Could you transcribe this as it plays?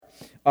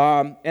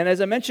And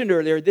as I mentioned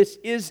earlier, this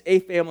is a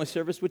family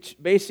service, which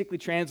basically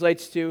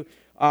translates to,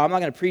 I'm not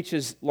going to preach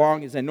as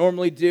long as I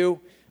normally do.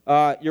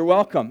 You're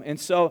welcome. And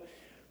so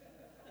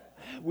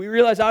we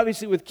realize,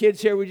 obviously, with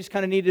kids here, we just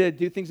kind of need to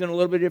do things in a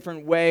little bit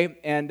different way.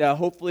 And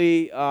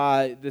hopefully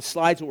the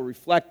slides will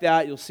reflect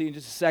that. You'll see in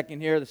just a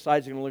second here, the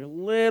slides are going to look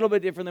a little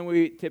bit different than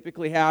we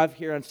typically have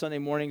here on Sunday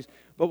mornings.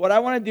 But what I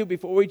want to do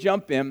before we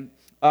jump in,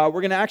 we're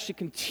going to actually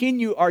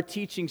continue our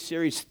teaching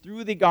series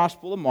through the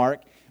Gospel of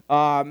Mark.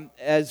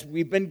 As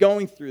we've been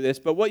going through this.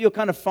 But what you'll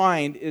kind of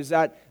find is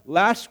that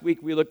last week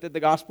we looked at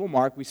the Gospel of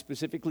Mark. We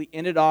specifically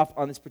ended off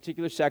on this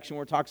particular section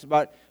where it talks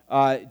about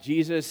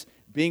Jesus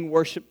being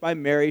worshipped by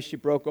Mary. She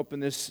broke open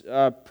this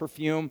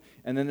perfume.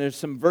 And then there's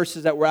some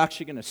verses that we're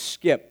actually going to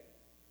skip.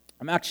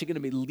 I'm actually going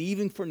to be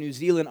leaving for New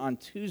Zealand on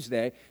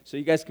Tuesday, so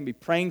you guys can be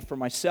praying for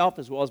myself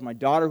as well as my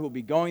daughter who will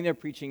be going there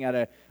preaching at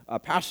a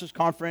pastor's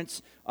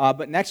conference.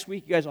 But next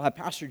week, you guys will have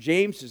Pastor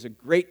James, who's a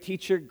great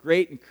teacher,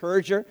 great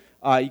encourager.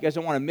 You guys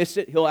don't want to miss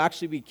it. He'll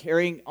actually be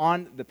carrying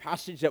on the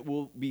passage that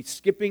we'll be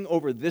skipping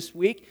over this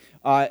week,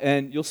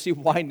 and you'll see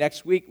why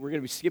next week. We're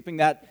going to be skipping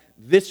that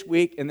this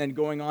week and then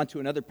going on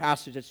to another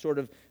passage that's sort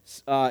of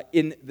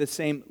in the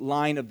same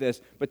line of this.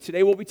 But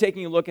today we'll be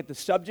taking a look at the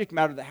subject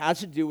matter that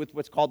has to do with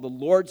what's called the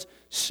Lord's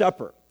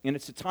Supper. And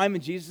it's a time in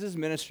Jesus'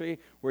 ministry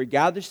where he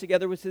gathers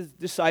together with his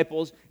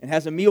disciples and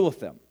has a meal with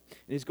them.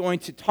 And he's going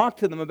to talk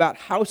to them about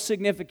how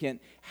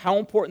significant, how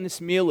important this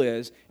meal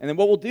is. And then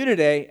what we'll do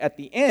today at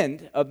the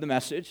end of the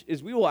message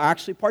is we will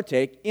actually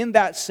partake in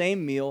that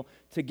same meal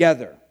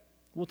together.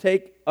 We'll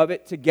take of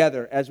it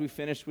together as we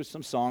finish with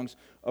some songs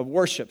of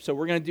worship. So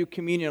we're going to do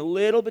communion a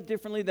little bit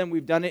differently than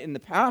we've done it in the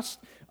past.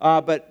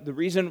 But the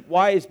reason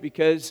why is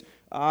because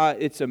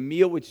it's a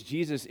meal which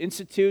Jesus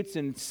institutes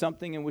and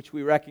something in which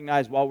we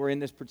recognize while we're in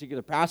this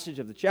particular passage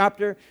of the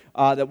chapter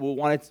that we'll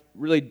want to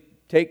really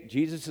take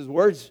Jesus'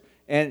 words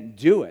and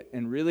do it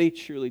and really,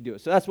 truly do it.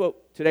 So that's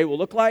what today will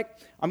look like.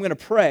 I'm going to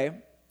pray.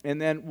 And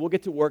then we'll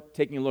get to work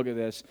taking a look at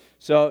this.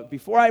 So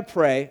before I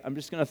pray, I'm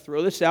just going to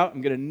throw this out.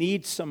 I'm going to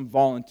need some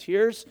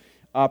volunteers,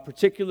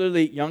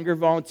 particularly younger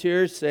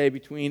volunteers, say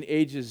between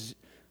ages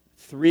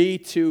 3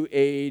 to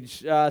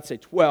age, let's say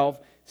 12,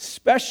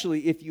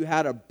 especially if you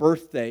had a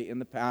birthday in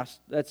the past,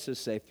 let's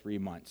just say 3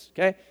 months,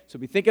 okay? So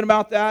be thinking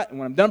about that. And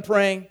when I'm done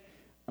praying,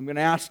 I'm going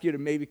to ask you to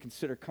maybe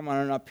consider coming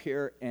on up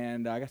here.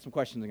 And I got some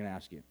questions I'm going to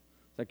ask you.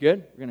 Is that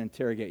good? We're going to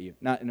interrogate you,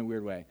 not in a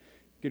weird way.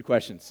 Good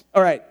questions.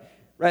 All right.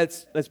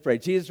 Right, let's pray.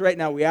 Jesus, right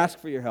now we ask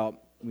for your help.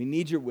 We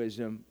need your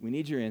wisdom. We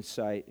need your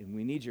insight. And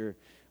we need your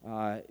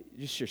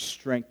just your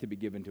strength to be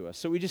given to us.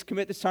 So we just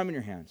commit this time in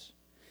your hands.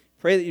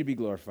 Pray that you'd be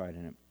glorified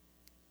in it.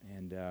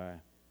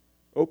 And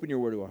open your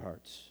word to our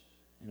hearts.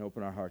 And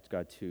open our hearts,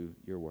 God, to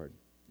your word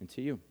and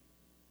to you.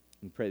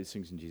 And pray these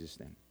things in Jesus'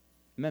 name.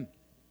 Amen.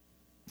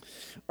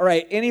 All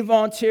right, any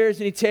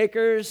volunteers, any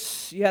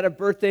takers? You had a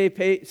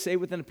birthday, say,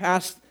 within the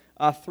past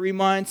 3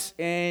 months,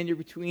 and you're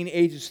between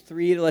ages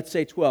 3 to, let's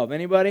say, 12.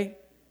 Anybody?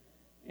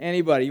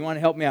 Anybody? You want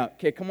to help me out?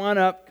 Okay, come on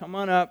up. Come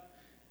on up.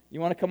 You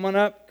want to come on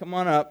up? Come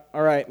on up.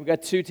 All right, we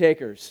got 2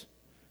 takers.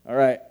 All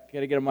right, got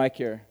to get a mic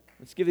here.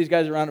 Let's give these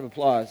guys a round of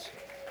applause.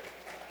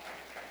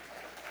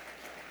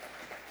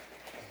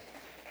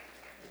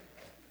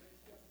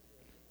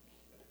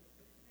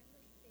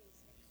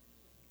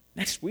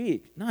 Next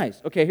week.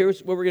 Nice. Okay,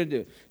 here's what we're going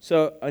to do.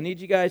 So I need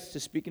you guys to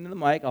speak into the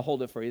mic. I'll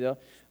hold it for you, though.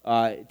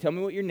 Tell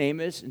me what your name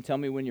is and tell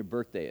me when your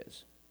birthday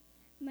is.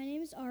 My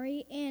name is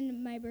Ari,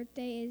 and my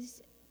birthday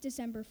is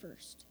December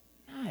 1st.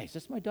 Nice.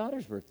 That's my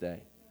daughter's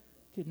birthday.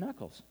 Dude,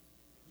 Knuckles.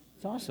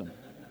 It's awesome.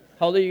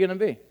 How old are you going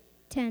to be?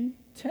 10.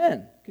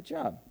 10. Good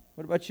job.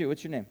 What about you?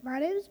 What's your name? My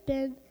name is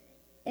Ben,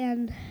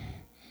 and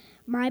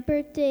my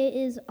birthday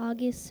is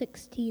August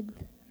 16th.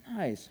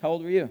 Nice. How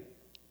old were you?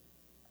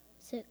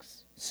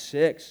 6.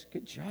 6.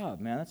 Good job,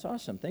 man. That's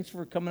awesome. Thanks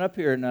for coming up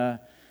here and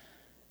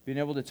being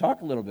able to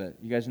talk a little bit.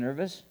 You guys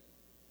nervous?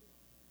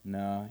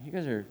 No. You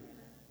guys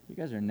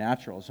are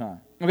naturals, huh?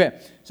 Okay,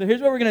 so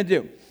here's what we're going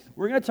to do.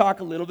 We're going to talk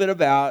a little bit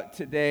about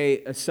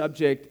today a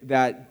subject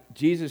that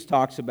Jesus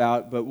talks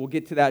about, but we'll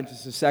get to that in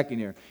just a second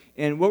here.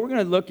 And what we're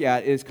going to look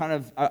at is kind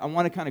of, I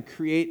want to kind of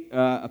create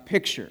a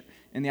picture.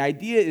 And the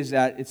idea is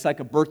that it's like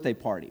a birthday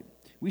party.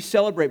 We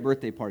celebrate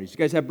birthday parties. You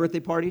guys have birthday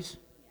parties?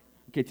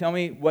 Okay, tell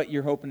me what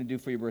you're hoping to do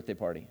for your birthday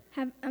party.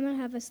 I'm going to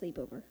have a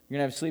sleepover. You're going to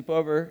have a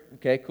sleepover?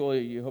 Okay, cool. Are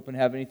you hoping to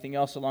have anything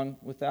else along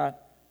with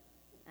that?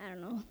 I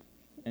don't know.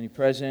 Any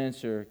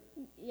presents or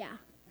Yeah.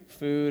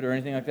 food or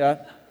anything like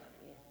that?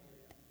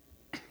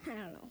 I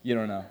don't know. You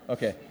don't know.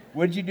 Okay.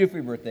 What did you do for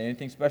your birthday?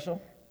 Anything special?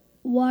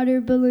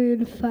 Water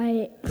balloon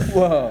fight.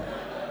 Whoa.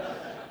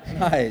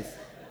 Nice.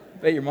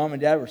 Bet your mom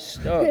and dad were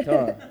stoked,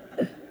 huh?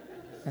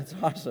 That's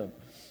awesome.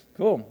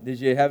 Cool. Did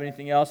you have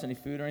anything else? Any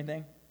food or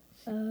anything?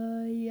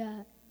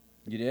 Yeah.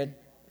 You did?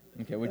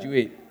 Okay, what'd you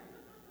eat?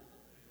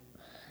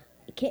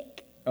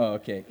 Cake. Oh, a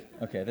cake.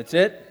 Okay, that's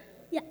it?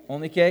 Yeah.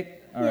 Only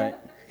cake? All Yeah. right.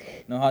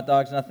 No hot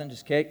dogs, nothing?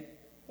 Just cake?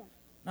 Yeah.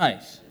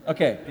 Nice.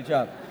 Okay, good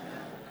job.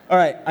 All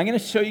right, I'm going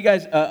to show you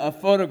guys a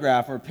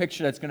photograph or a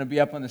picture that's going to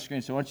be up on the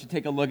screen. So I want you to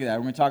take a look at that.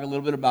 We're going to talk a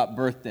little bit about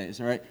birthdays,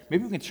 all right?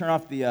 Maybe we can turn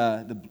off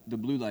the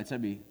blue lights.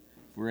 If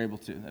we're able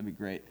to. That'd be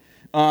great.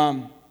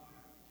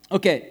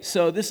 Okay,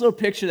 so this little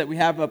picture that we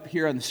have up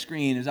here on the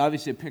screen is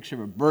obviously a picture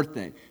of a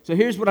birthday. So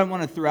here's what I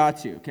want to throw out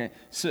to you, okay?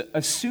 So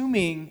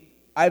assuming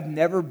I've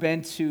never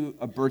been to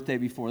a birthday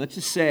before, let's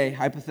just say,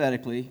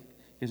 hypothetically, you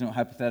guys know what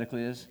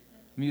hypothetically is?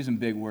 I'm using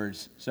big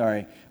words,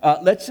 sorry.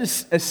 Let's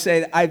just say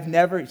that I've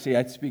never,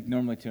 I speak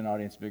normally to an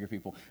audience of bigger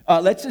people.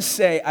 Let's just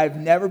say I've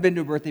never been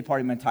to a birthday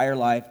party my entire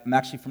life. I'm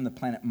actually from the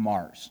planet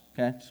Mars,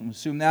 okay? So I'm going to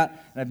assume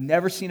that. And I've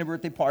never seen a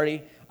birthday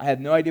party. I have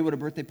no idea what a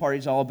birthday party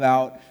is all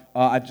about.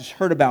 I've just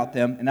heard about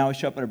them, and now I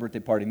show up at a birthday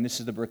party, and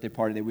this is the birthday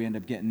party that we end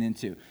up getting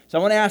into. So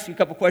I want to ask you a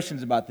couple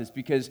questions about this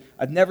because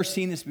I've never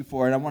seen this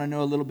before, and I want to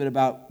know a little bit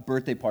about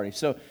birthday parties.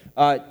 So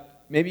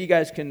maybe you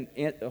guys can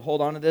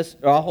hold on to this,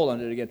 or I'll hold on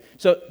to it again.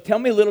 So tell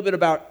me a little bit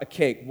about a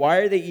cake. Why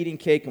are they eating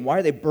cake, and why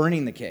are they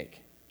burning the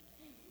cake?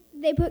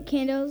 They put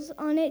candles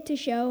on it to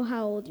show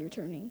how old you're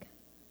turning.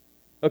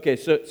 Okay,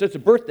 so it's a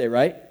birthday,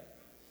 right?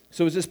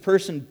 So is this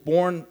person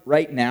born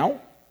right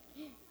now?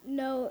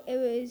 No, it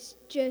was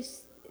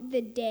just the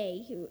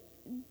day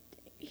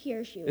he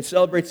or she It was.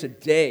 celebrates a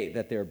day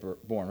that they're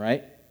born,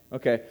 right?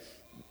 Okay.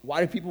 Why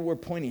do people wear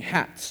pointy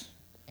hats?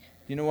 Do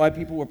you know why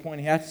people wear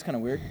pointy hats? It's kind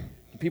of weird.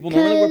 Do people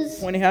normally wear 'Cause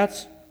pointy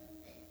hats?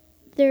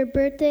 They're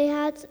birthday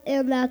hats,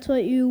 and that's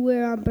what you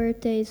wear on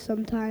birthdays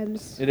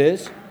sometimes. It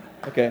is?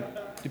 Okay.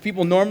 Do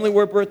people normally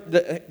wear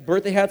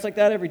birthday hats like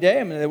that every day?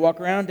 I mean, they walk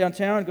around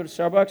downtown, go to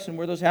Starbucks, and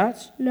wear those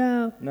hats?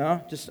 No.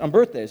 No? Just on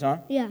birthdays, huh?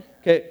 Yeah.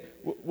 Okay.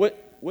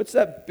 What's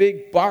that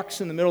big box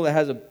in the middle that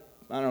has I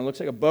don't know, looks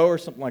like a bow or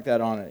something like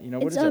that on it? You know,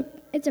 what is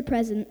it? It's a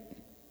present.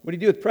 What do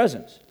you do with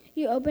presents?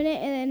 You open it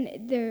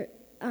and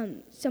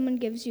then someone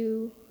gives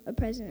you a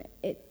present,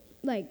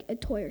 like a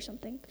toy or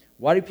something.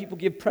 Why do people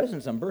give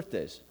presents on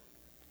birthdays?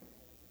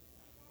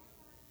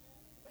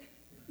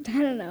 I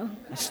don't know.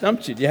 I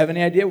stumped you. Do you have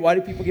any idea? Why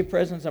do people give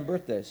presents on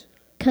birthdays?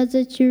 'Cause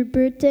it's your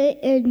birthday,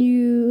 and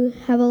you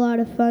have a lot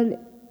of fun,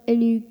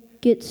 and you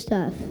get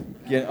stuff.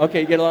 You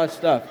get a lot of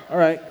stuff. All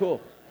right, cool.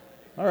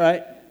 All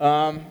right.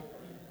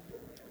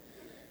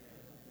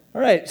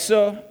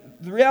 So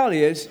the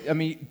reality is,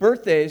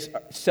 birthdays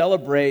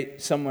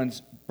celebrate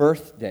someone's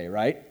birthday,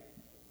 right?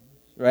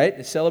 Right?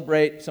 They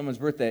celebrate someone's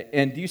birthday.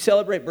 And do you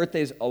celebrate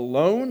birthdays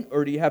alone,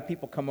 or do you have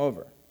people come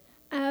over?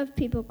 I have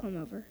people come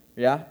over.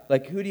 Yeah?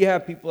 Like, who do you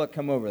have people that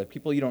come over? Like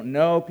people you don't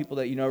know, people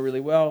that you know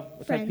really well?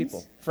 What kind of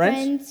people?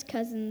 Friends,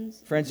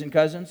 cousins. Friends and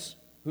cousins?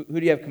 Who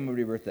do you have come over to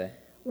your birthday?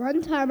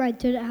 One time I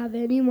didn't have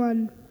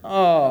anyone.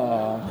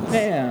 Oh,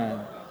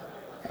 man.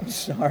 I'm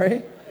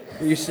sorry.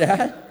 Were you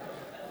sad?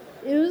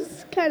 It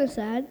was kind of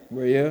sad.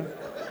 Were you?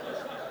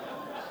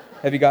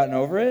 Have you gotten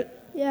over it?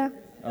 Yeah.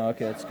 Oh,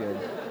 okay, that's good.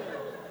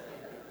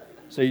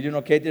 So you doing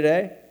okay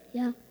today?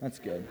 Yeah. That's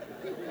good.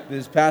 Did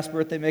this past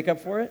birthday make up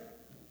for it?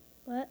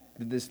 What?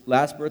 Did this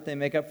last birthday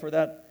make up for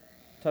that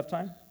tough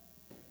time?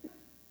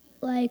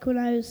 Like when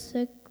I was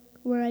sick,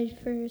 when I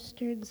first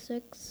turned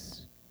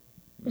 6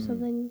 or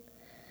something.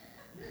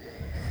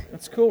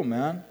 That's cool,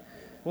 man.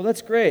 Well,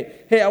 that's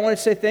great. Hey, I want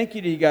to say thank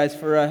you to you guys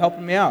for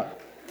helping me out.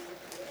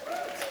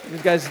 Give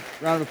these guys a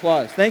round of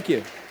applause. Thank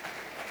you.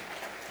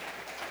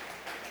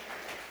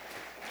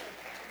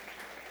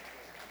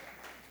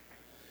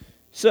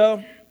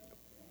 So,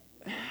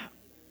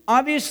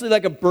 obviously,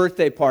 like a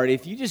birthday party,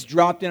 if you just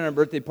dropped in on a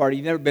birthday party,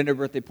 you've never been to a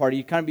birthday party,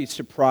 you'd kind of be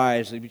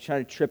surprised. You'd be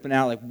trying to tripping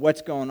out, like,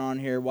 what's going on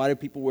here? Why do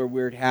people wear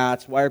weird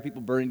hats? Why are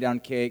people burning down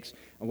cakes?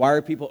 And why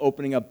are people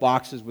opening up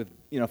boxes with,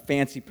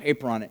 fancy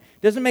paper on it?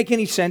 It doesn't make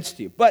any sense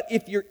to you. But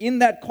if you're in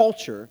that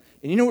culture,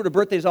 and you know what a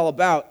birthday is all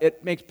about,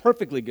 it makes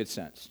perfectly good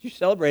sense. You're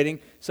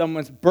celebrating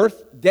someone's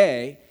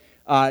birthday,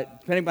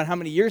 depending on how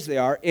many years they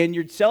are, and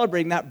you're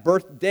celebrating that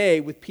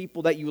birthday with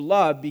people that you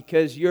love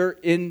because you're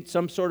in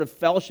some sort of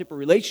fellowship or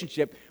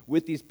relationship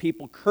with these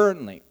people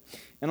currently.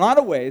 In a lot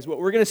of ways, what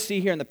we're going to see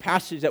here in the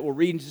passage that we'll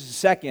read in just a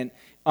second,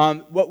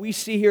 what we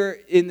see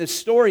here in the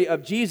story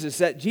of Jesus,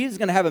 that Jesus is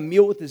going to have a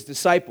meal with his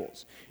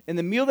disciples. And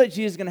the meal that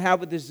Jesus is going to have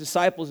with his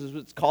disciples is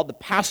what's called the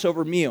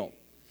Passover meal.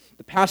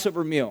 The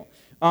Passover meal.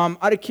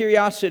 Out of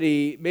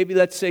curiosity, maybe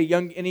let's say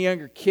any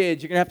younger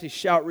kids, you're going to have to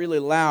shout really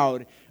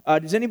loud.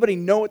 Does anybody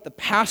know what the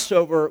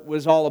Passover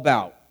was all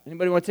about?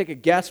 Anybody want to take a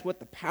guess what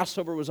the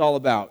Passover was all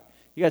about?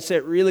 You got to say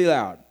it really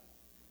loud.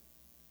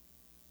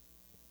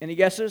 Any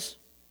guesses?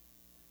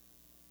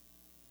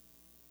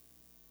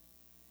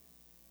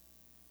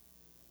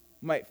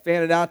 Might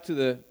fan it out to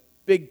the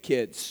big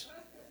kids.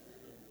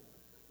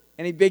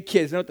 Any big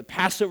kids know what the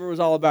Passover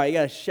was all about? You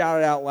got to shout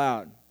it out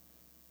loud.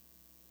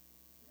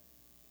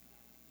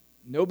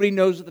 Nobody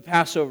knows what the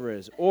Passover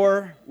is,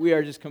 or we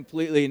are just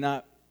completely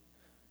not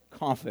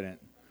confident.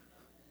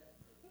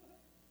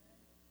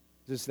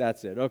 Just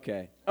that's it.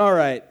 Okay. All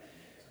right.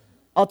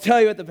 I'll tell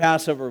you what the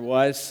Passover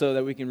was so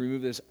that we can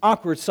remove this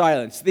awkward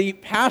silence. The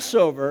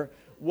Passover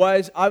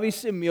was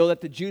obviously a meal that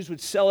the Jews would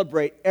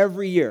celebrate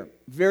every year.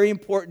 Very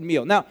important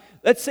meal. Now,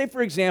 let's say,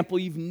 for example,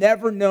 you've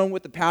never known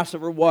what the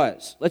Passover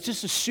was. Let's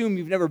just assume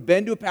you've never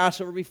been to a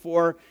Passover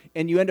before,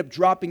 and you end up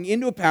dropping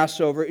into a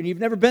Passover, and you've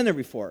never been there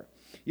before.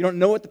 You don't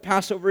know what the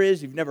Passover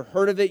is. You've never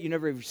heard of it. You've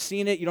never ever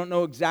seen it. You don't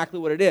know exactly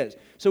what it is.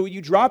 So when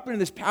you drop into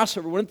this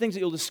Passover, one of the things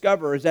that you'll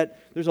discover is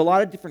that there's a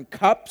lot of different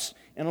cups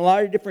and a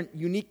lot of different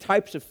unique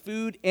types of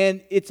food,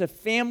 and it's a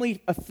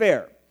family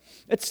affair.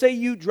 Let's say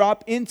you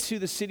drop into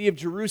the city of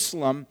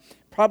Jerusalem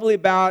probably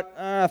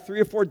about 3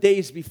 or 4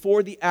 days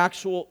before the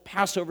actual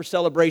Passover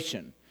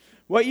celebration.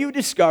 What you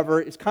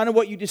discover is kind of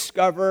what you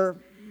discover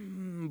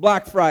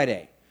Black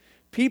Friday.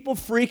 People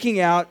freaking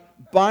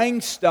out,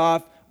 buying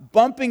stuff,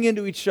 bumping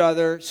into each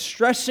other,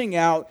 stressing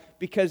out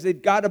because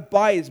they've got to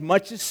buy as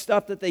much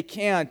stuff that they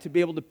can to be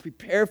able to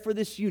prepare for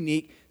this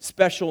unique,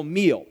 special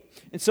meal.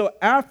 And so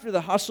after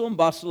the hustle and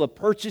bustle of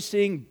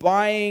purchasing,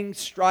 buying,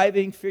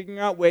 striving, figuring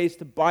out ways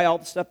to buy all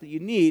the stuff that you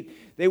need,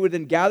 they would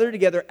then gather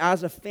together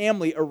as a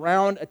family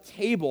around a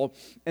table,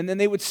 and then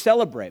they would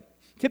celebrate.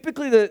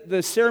 Typically,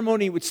 the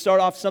ceremony would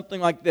start off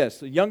something like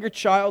this. A younger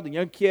child, a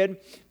young kid,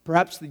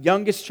 perhaps the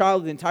youngest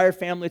child of the entire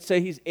family, let's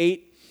say he's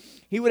 8,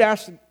 he would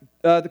ask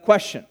the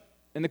question.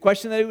 And the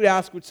question that he would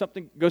ask would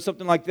go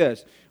something like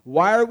this.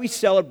 Why are we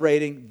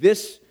celebrating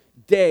this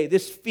day,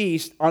 this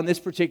feast, on this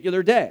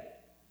particular day?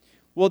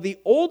 Well, the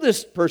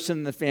oldest person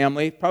in the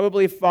family,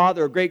 probably a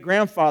father or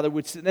great-grandfather,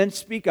 would then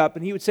speak up,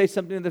 and he would say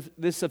something to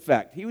this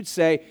effect. He would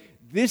say,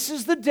 this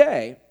is the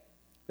day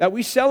that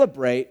we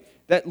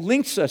celebrate that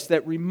links us,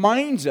 that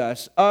reminds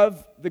us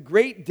of the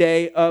great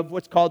day of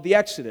what's called the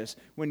Exodus,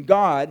 when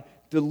God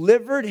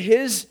delivered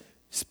His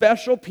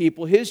special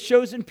people, His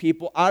chosen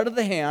people, out of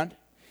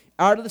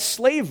the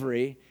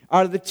slavery,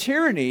 out of the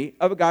tyranny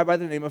of a guy by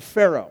the name of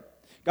Pharaoh.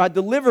 God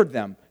delivered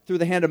them through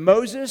the hand of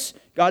Moses.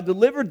 God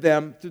delivered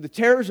them through the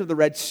terrors of the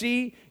Red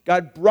Sea.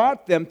 God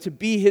brought them to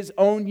be His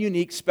own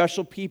unique,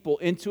 special people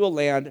into a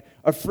land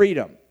of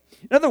freedom.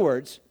 In other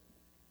words,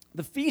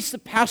 the Feast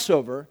of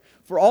Passover,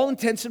 for all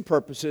intents and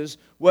purposes,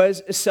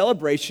 was a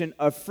celebration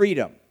of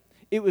freedom.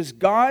 It was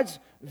God's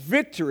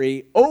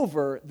victory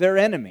over their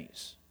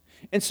enemies.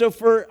 And so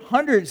for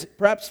hundreds,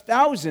 perhaps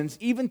thousands,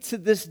 even to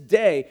this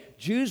day,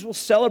 Jews will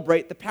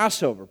celebrate the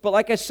Passover. But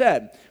like I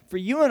said, for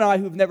you and I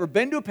who've never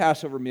been to a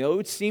Passover meal, it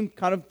would seem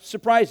kind of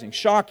surprising,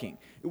 shocking.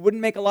 It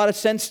wouldn't make a lot of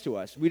sense to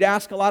us. We'd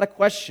ask a lot of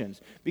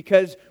questions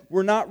because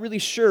we're not really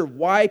sure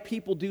why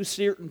people do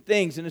certain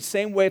things. In the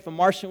same way, if a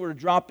Martian were to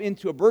drop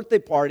into a birthday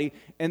party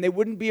and they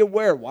wouldn't be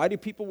aware, why do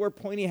people wear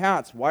pointy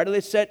hats? Why do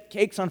they set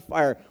cakes on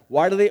fire?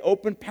 Why do they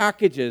open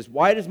packages?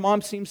 Why does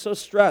mom seem so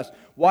stressed?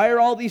 Why are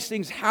all these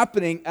things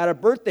happening at a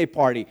birthday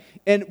party?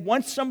 And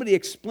once somebody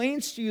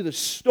explains to you the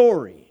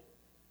story,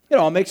 it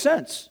all makes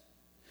sense.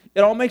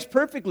 It all makes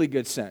perfectly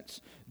good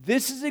sense.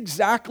 This is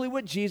exactly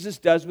what Jesus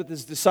does with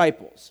His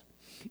disciples.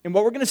 And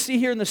what we're going to see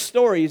here in the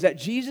story is that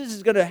Jesus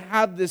is going to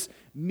have this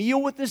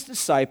meal with His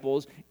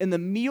disciples, and the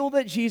meal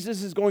that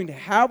Jesus is going to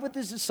have with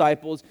His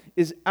disciples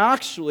is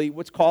actually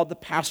what's called the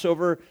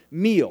Passover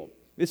meal.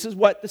 This is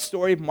what the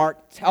story of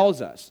Mark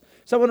tells us.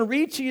 So I want to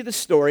read to you the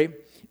story,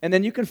 and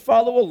then you can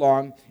follow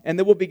along, and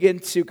then we'll begin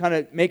to kind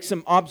of make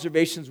some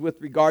observations with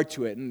regard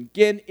to it. And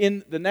again,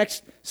 in the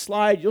next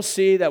slide, you'll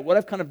see that what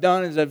I've kind of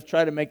done is I've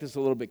tried to make this a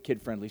little bit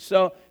kid-friendly.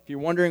 So if you're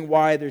wondering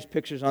why there's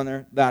pictures on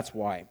there, that's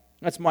why.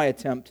 That's my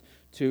attempt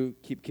to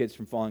keep kids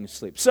from falling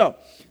asleep. So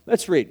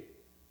let's read.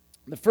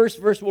 The first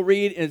verse we'll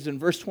read is in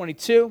verse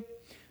 22.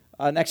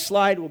 Next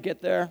slide, we'll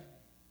get there.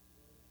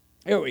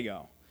 Here we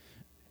go.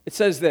 It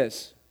says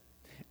this.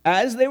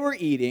 As they were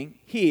eating,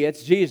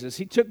 it's Jesus,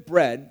 He took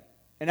bread,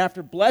 and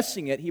after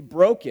blessing it, He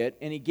broke it,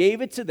 and He gave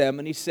it to them,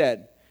 and He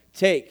said,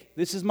 "Take,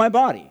 this is my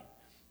body."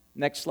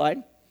 Next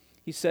slide.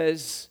 He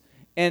says,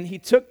 and He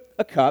took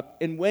a cup,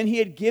 and when He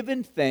had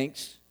given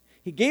thanks,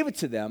 He gave it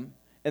to them,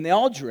 and they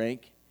all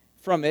drank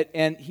from it,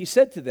 and He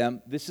said to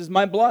them, "This is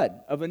my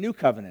blood of a new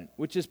covenant,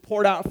 which is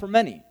poured out for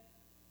many."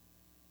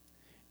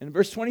 In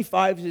verse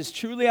 25, it says,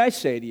 "Truly I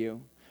say to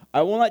you,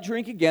 I will not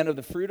drink again of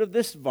the fruit of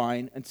this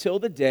vine until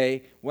the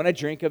day when I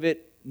drink of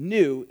it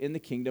new in the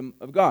kingdom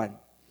of God."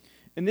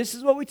 And this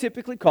is what we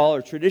typically call,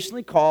 or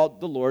traditionally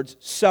called, the Lord's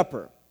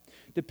Supper.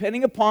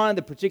 Depending upon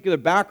the particular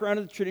background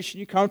of the tradition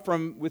you come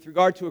from with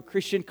regard to a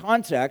Christian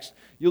context,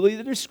 you'll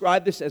either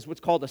describe this as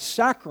what's called a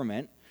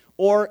sacrament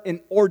or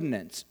an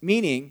ordinance,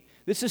 meaning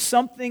this is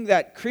something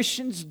that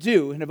Christians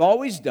do and have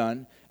always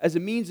done as a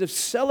means of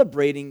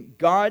celebrating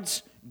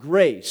God's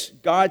grace,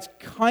 God's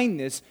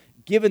kindness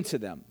given to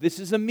them. This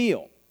is a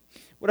meal.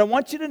 What I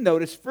want you to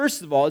notice,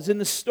 first of all, is in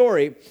the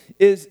story,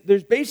 is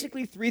there's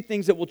basically three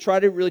things that we'll try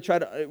to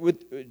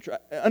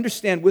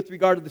understand with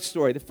regard to the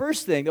story. The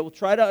first thing that we'll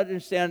try to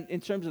understand in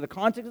terms of the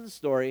context of the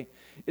story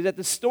is that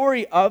the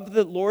story of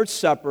the Lord's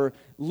Supper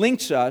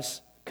links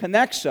us,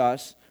 connects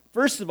us,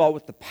 first of all,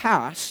 with the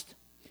past.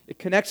 It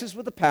connects us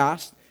with the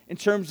past in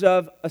terms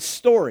of a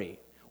story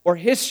or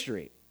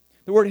history.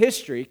 The word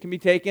history can be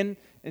taken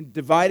and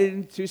divided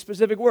into two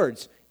specific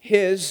words.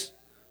 His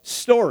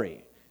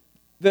story.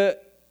 The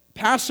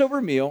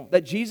Passover meal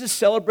that Jesus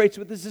celebrates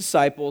with his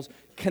disciples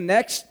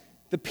connects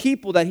the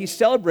people that he's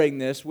celebrating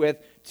this with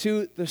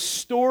to the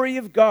story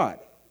of God.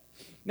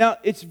 Now,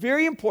 it's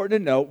very important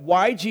to know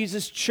why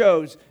Jesus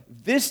chose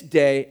this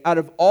day out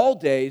of all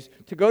days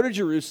to go to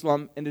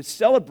Jerusalem and to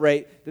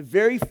celebrate the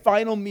very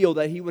final meal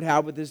that he would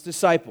have with his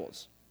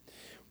disciples.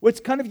 What's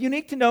kind of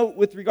unique to know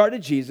with regard to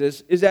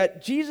Jesus is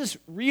that Jesus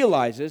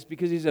realizes,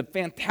 because he's a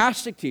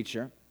fantastic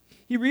teacher,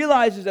 he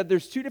realizes that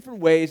there's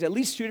at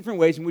least two different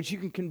ways in which you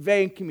can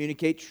convey and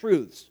communicate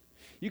truths.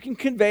 You can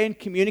convey and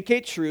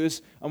communicate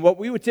truths on what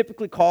we would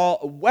typically call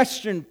a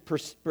Western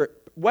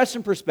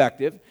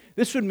perspective.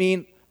 This would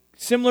mean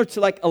similar to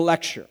like a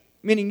lecture,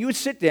 meaning you would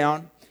sit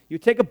down, you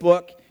would take a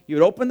book, you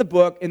would open the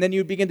book, and then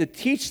you would begin to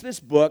teach this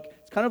book.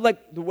 It's kind of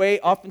like the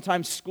way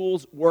oftentimes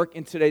schools work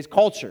in today's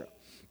culture.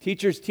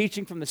 Teachers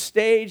teaching from the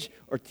stage,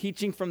 or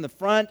teaching from the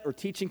front, or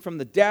teaching from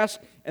the desk,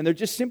 and they're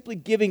just simply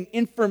giving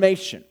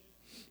information.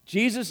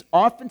 Jesus,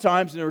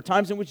 oftentimes, and there were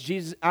times in which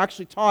Jesus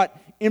actually taught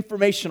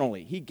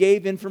informationally. He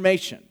gave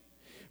information.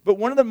 But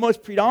one of the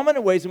most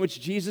predominant ways in which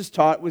Jesus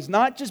taught was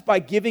not just by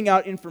giving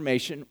out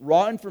information,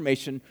 raw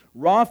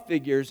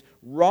figures,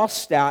 raw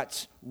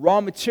stats,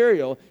 raw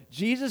material.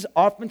 Jesus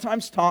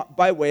oftentimes taught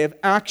by way of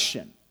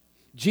action.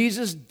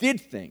 Jesus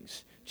did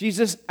things.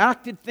 Jesus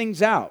acted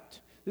things out.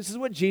 This is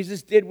what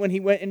Jesus did when he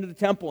went into the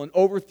temple and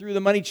overthrew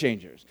the money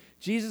changers.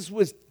 Jesus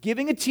was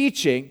giving a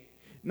teaching,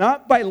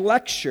 not by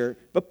lecture,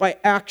 but by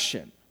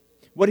action.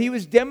 What he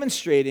was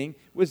demonstrating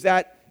was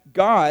that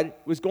God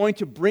was going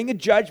to bring a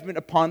judgment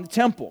upon the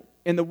temple.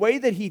 And the way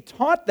that he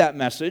taught that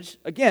message,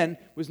 again,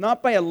 was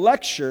not by a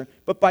lecture,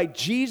 but by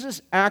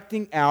Jesus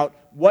acting out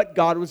what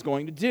God was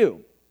going to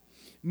do.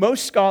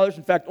 Most scholars,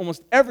 in fact,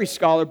 almost every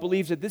scholar,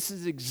 believes that this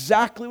is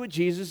exactly what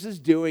Jesus is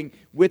doing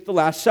with the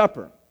Last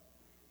Supper.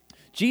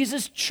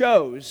 Jesus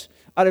chose,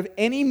 out of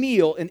any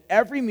meal and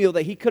every meal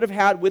that he could have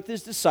had with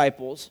his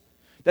disciples,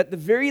 that the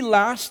very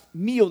last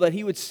meal that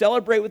he would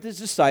celebrate with his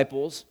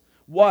disciples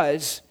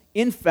was,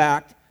 in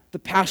fact, the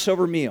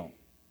Passover meal.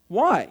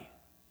 Why?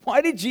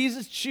 Why did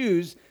Jesus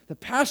choose the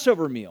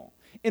Passover meal?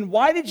 And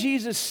why did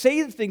Jesus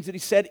say the things that he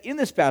said in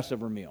this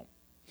Passover meal?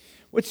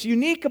 What's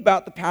unique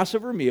about the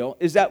Passover meal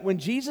is that when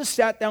Jesus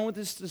sat down with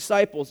his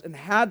disciples and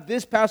had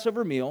this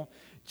Passover meal,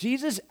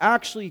 Jesus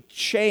actually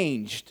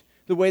changed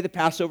the way the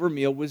Passover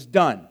meal was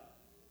done.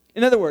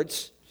 In other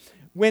words,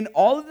 when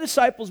all of the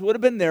disciples would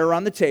have been there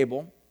around the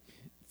table,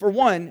 for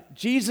one,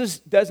 Jesus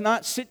does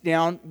not sit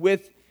down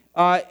with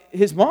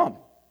his mom.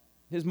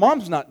 His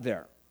mom's not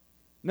there.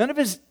 None of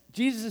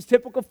Jesus'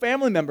 typical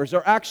family members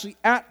are actually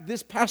at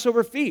this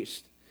Passover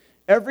feast.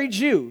 Every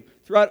Jew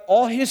throughout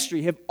all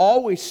history have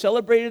always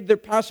celebrated their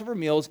Passover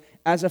meals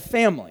as a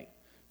family.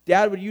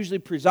 Dad would usually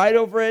preside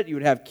over it. You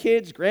would have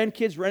kids,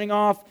 grandkids running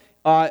off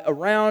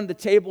around the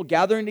table,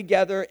 gathering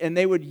together, and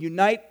they would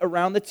unite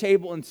around the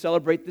table and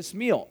celebrate this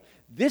meal.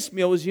 This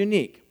meal is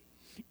unique.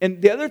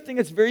 And the other thing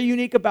that's very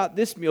unique about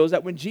this meal is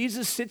that when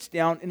Jesus sits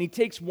down and he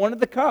takes one of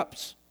the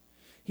cups,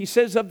 he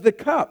says of the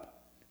cup,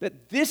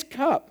 that this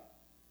cup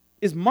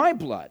is my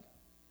blood,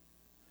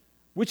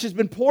 which has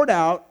been poured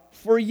out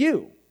for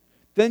you.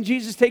 Then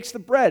Jesus takes the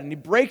bread and he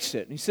breaks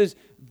it. And he says,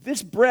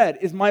 this bread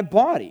is my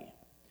body,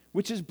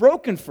 which is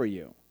broken for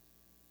you.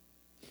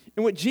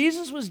 And what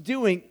Jesus was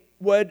doing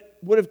would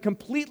have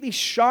completely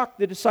shocked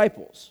the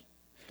disciples.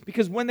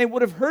 Because when they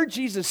would have heard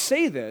Jesus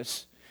say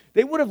this,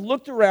 they would have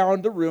looked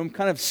around the room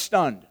kind of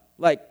stunned.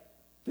 Like,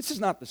 this is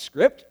not the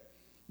script.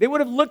 They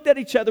would have looked at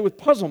each other with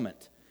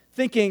puzzlement,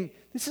 thinking,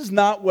 this is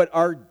not what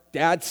our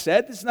dad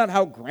said. This is not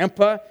how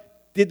Grandpa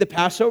did the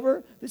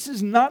Passover. This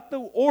is not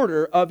the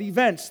order of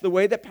events, the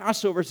way that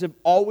Passovers have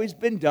always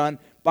been done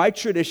by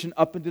tradition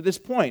up until this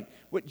point.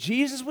 What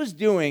Jesus was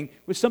doing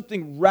was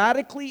something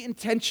radically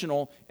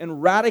intentional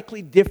and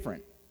radically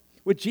different.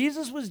 What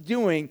Jesus was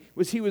doing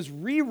was he was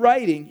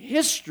rewriting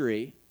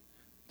history,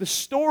 the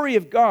story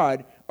of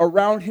God,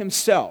 around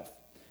himself.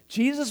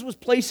 Jesus was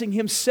placing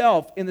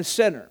himself in the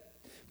center.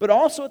 But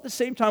also at the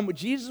same time, what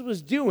Jesus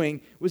was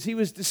doing was he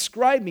was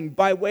describing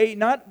by way,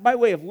 not by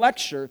way of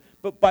lecture,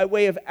 but by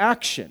way of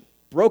action.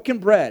 Broken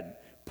bread,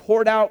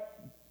 poured out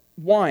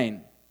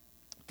wine.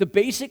 To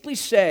basically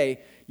say,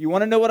 you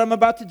want to know what I'm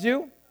about to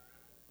do?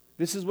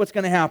 This is what's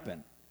going to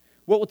happen.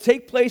 What will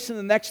take place in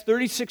the next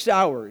 36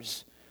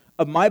 hours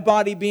of my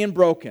body being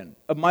broken,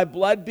 of my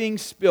blood being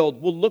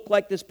spilled, will look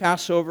like this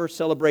Passover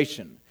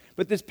celebration.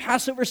 But this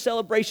Passover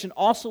celebration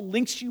also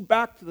links you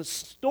back to the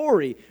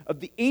story of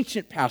the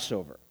ancient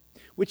Passover,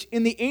 which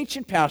in the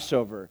ancient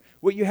Passover,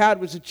 what you had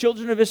was the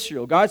children of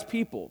Israel, God's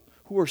people,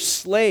 who were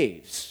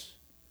slaves.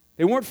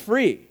 They weren't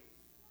free.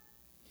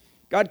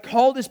 God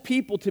called his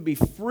people to be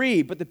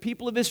free, but the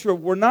people of Israel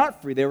were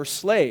not free. They were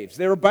slaves.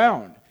 They were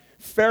bound.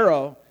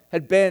 Pharaoh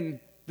had been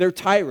their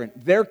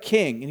tyrant, their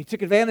king, and he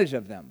took advantage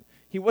of them.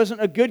 He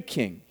wasn't a good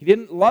king. He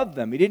didn't love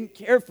them. He didn't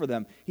care for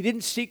them. He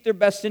didn't seek their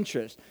best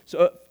interest.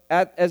 So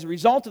as a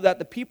result of that,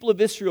 the people of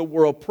Israel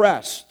were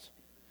oppressed.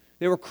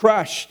 They were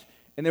crushed,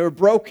 and they were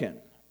broken.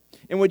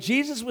 And what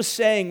Jesus was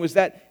saying was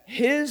that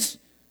his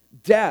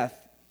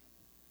death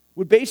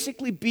would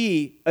basically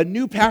be a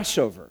new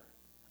Passover,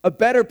 a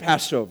better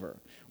Passover.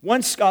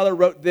 One scholar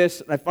wrote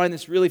this, and I find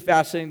this really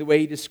fascinating the way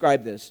he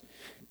described this.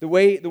 The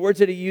words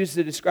that he used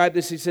to describe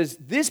this, he says,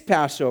 this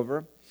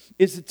Passover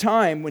is the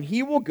time when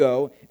he will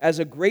go as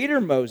a greater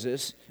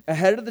Moses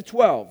ahead of the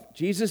 12.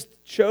 Jesus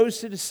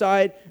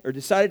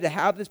decided to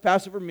have this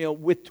Passover meal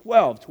with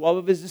 12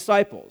 of his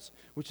disciples,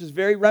 which is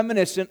very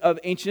reminiscent of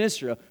ancient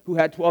Israel, who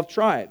had 12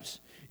 tribes.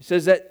 He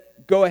says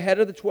that go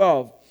ahead of the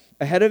 12,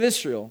 ahead of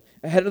Israel,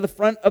 ahead of the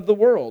front of the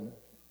world,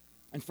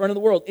 in front of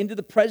the world, into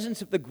the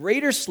presence of the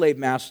greater slave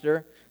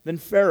master than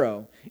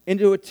Pharaoh,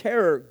 into a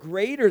terror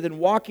greater than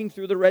walking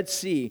through the Red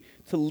Sea,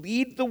 to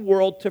lead the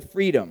world to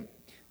freedom.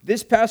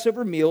 This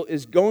Passover meal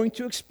is going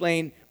to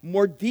explain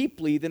more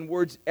deeply than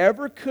words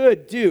ever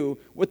could do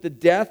what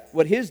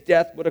his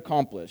death would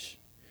accomplish.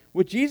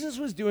 What Jesus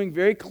was doing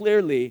very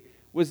clearly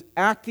was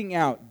acting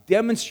out,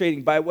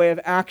 demonstrating by way of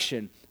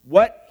action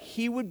what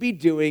he would be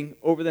doing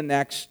over the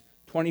next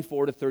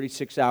 24 to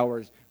 36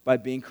 hours by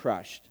being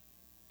crushed.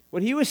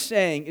 What he was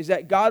saying is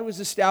that God was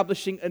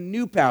establishing a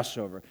new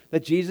Passover,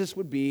 that Jesus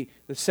would be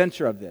the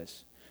center of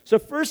this. So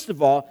first of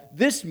all,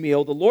 this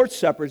meal, the Lord's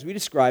Supper, as we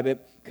describe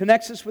it,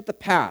 connects us with the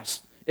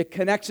past. It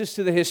connects us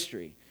to the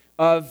history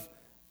of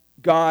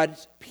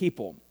God's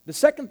people. The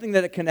second thing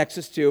that it connects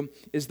us to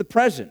is the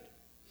present.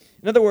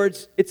 In other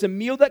words, it's a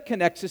meal that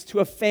connects us to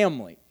a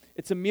family.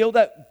 It's a meal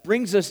that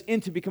brings us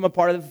in to become a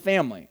part of the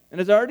family. And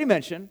as I already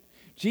mentioned,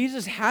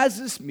 Jesus has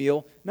this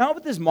meal not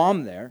with his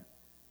mom there,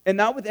 and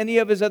not with any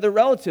of his other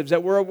relatives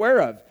that we're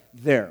aware of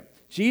there.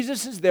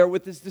 Jesus is there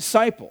with his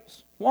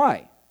disciples.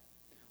 Why?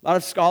 A lot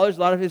of scholars,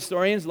 a lot of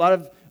historians, a lot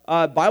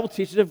of Bible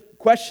teachers have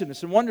questioned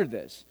this and wondered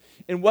this.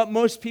 And what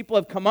most people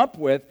have come up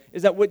with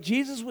is that what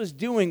Jesus was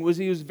doing was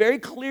he was very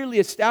clearly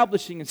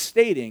establishing and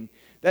stating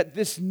that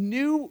this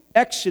new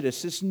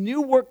exodus, this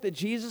new work that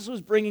Jesus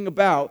was bringing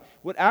about,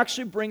 would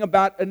actually bring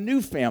about a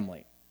new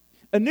family.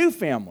 A new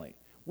family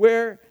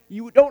where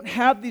you don't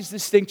have these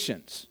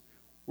distinctions,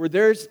 where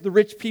there's the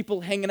rich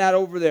people hanging out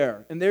over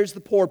there, and there's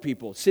the poor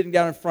people sitting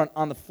down in front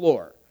on the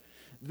floor.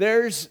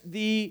 There's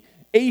the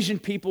Asian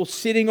people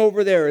sitting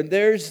over there, and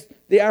there's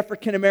the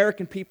African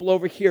American people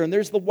over here, and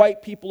there's the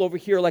white people over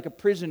here like a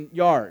prison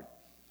yard,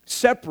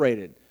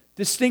 separated,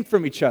 distinct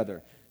from each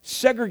other,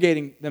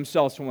 segregating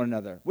themselves from one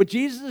another. What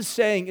Jesus is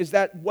saying is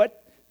that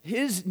what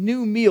his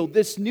new meal,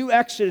 this new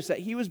exodus that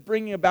he was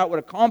bringing about would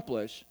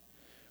accomplish,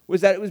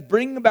 was that it was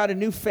bringing about a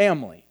new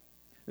family.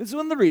 This is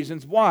one of the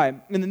reasons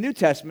why, in the New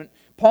Testament,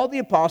 Paul the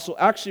Apostle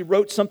actually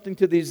wrote something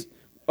to this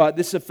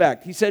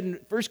effect. He said in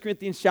 1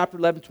 Corinthians chapter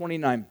 11,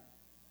 29,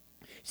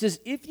 he says,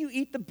 if you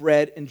eat the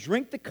bread and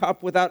drink the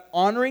cup without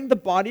honoring the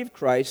body of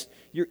Christ,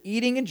 you're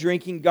eating and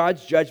drinking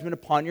God's judgment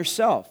upon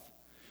yourself.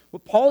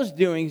 What Paul is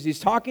doing is he's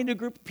talking to a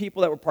group of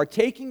people that were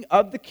partaking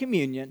of the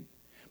communion,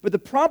 but the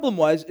problem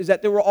is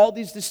that there were all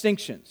these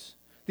distinctions,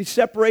 these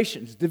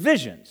separations,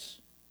 divisions.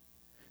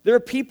 There are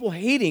people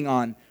hating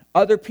on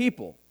other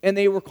people, and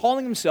they were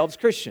calling themselves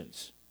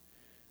Christians.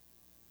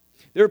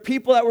 There are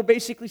people that were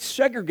basically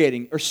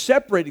segregating or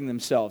separating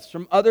themselves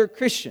from other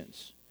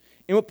Christians.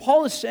 And what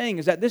Paul is saying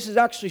is that this is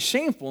actually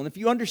shameful. And if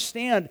you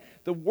understand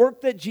the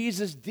work that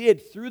Jesus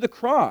did through the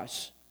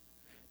cross,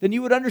 then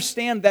you would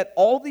understand that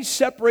all these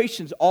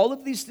separations, all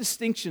of these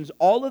distinctions,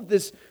 all of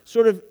this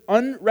sort of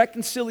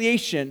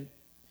unreconciliation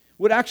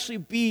would actually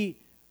be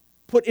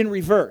put in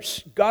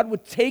reverse. God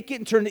would take it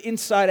and turn it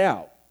inside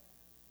out.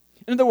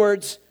 In other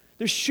words,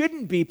 there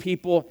shouldn't be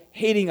people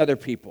hating other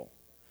people.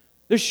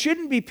 There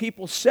shouldn't be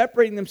people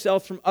separating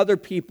themselves from other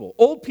people.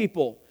 Old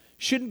people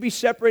shouldn't be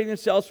separating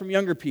themselves from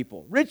younger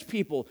people. Rich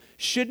people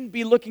shouldn't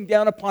be looking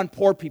down upon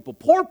poor people.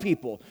 Poor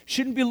people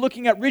shouldn't be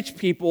looking at rich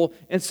people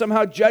and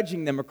somehow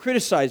judging them or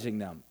criticizing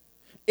them.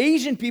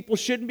 Asian people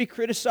shouldn't be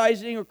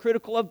criticizing or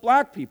critical of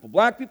black people.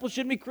 Black people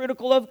shouldn't be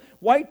critical of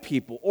white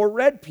people or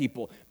red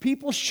people.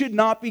 People should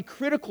not be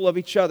critical of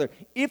each other.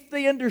 If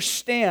they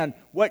understand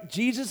what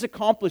Jesus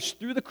accomplished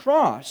through the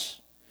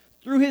cross,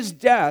 through his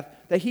death,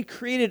 that he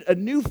created a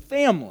new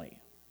family.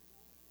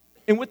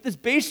 And what this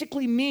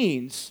basically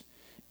means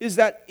is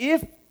that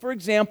if, for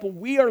example,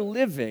 we are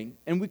living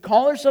and we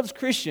call ourselves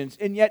Christians,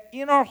 and yet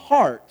in our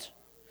heart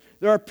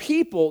there are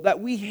people that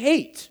we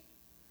hate,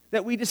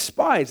 that we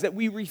despise, that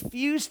we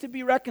refuse to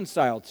be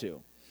reconciled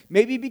to.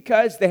 Maybe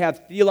because they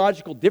have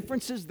theological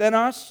differences than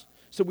us,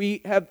 so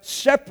we have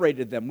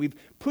separated them. We've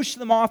pushed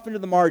them off into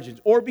the margins.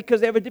 Or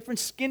because they have a different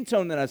skin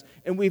tone than us,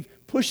 and we've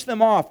pushed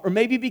them off. Or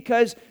maybe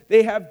because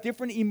they have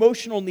different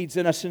emotional needs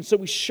than us, and so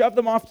we shove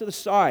them off to the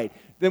side.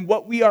 Then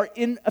what we are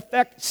in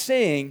effect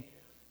saying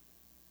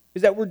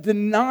is that we're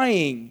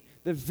denying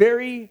the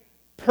very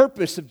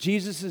purpose of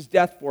Jesus'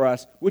 death for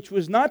us, which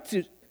was not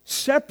to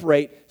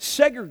separate,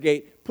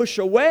 segregate, push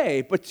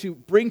away, but to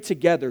bring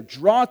together,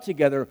 draw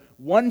together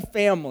one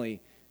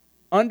family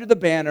under the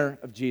banner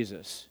of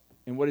Jesus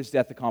and what his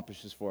death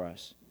accomplishes for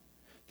us.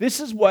 This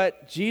is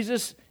what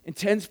Jesus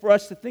intends for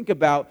us to think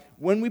about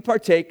when we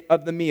partake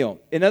of the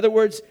meal. In other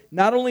words,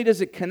 not only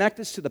does it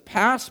connect us to the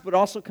past, but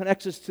also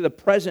connects us to the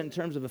present in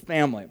terms of a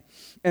family.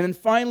 And then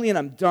finally, and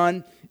I'm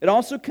done, it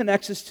also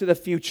connects us to the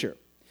future.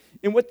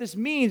 And what this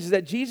means is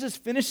that Jesus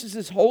finishes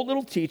his whole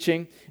little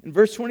teaching. In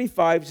verse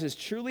 25, he says,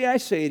 "Truly I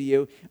say to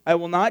you, I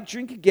will not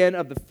drink again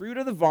of the fruit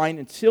of the vine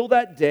until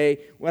that day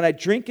when I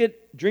drink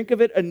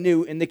of it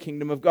anew in the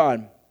kingdom of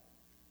God."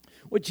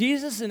 What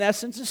Jesus, in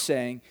essence, is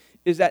saying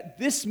is that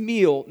this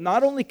meal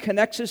not only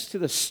connects us to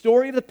the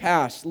story of the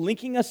past,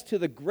 linking us to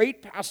the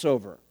great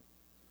Passover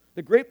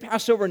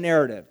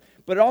narrative,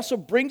 but it also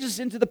brings us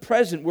into the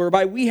present,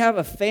 whereby we have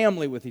a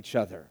family with each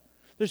other.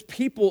 There's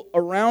people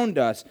around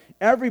us.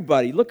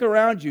 Everybody, look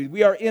around you.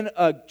 We are in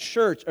a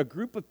church, a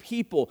group of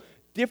people,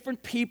 different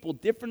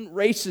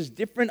races,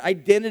 different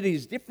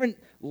identities, different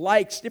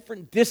likes,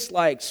 different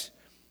dislikes,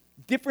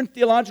 different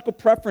theological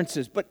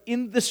preferences. But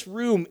in this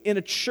room, in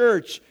a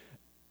church,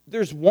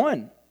 there's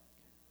one.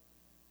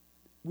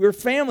 We're a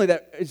family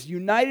that is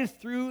united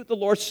through the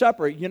Lord's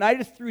Supper,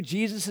 united through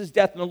Jesus'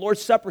 death, and the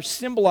Lord's Supper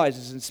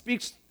symbolizes and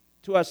speaks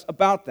to us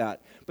about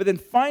that. But then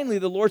finally,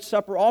 the Lord's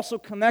Supper also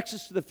connects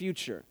us to the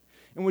future.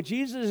 And what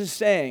Jesus is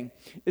saying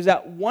is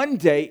that one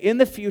day in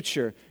the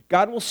future,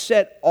 God will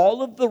set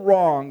all of the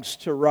wrongs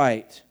to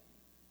right.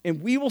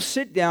 And we will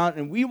sit down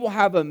and we will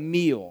have a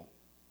meal.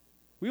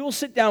 We will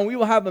sit down, we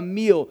will have a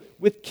meal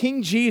with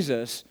King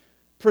Jesus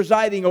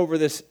presiding over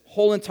this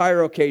whole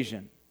entire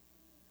occasion.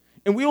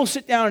 And we will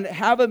sit down and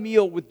have a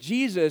meal with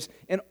Jesus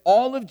and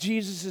all of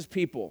Jesus'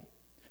 people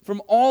from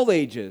all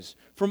ages,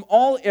 from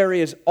all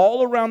areas,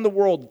 all around the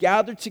world,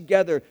 gathered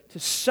together to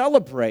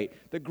celebrate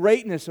the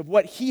greatness of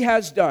what he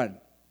has done.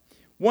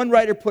 One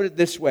writer put it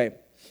this way: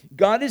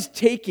 God is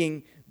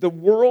taking the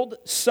world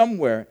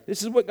somewhere.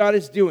 This is what God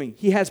is doing.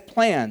 He has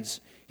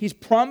plans. He's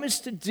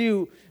promised to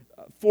do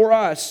for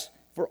us,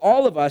 for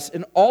all of us,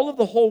 and all of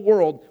the whole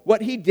world,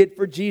 what he did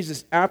for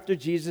Jesus after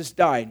Jesus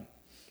died.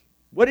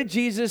 What did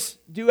Jesus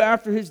do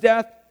after his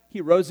death?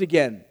 He rose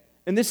again.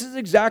 And this is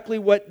exactly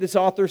what this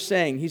author is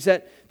saying. He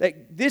said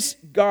that this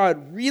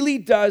God really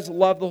does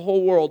love the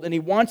whole world, and he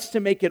wants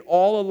to make it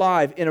all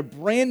alive in a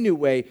brand new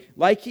way,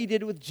 like he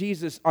did with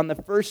Jesus on the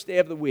first day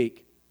of the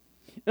week.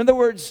 In other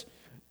words,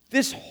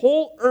 this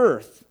whole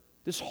earth,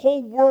 this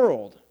whole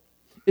world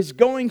is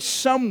going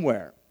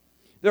somewhere.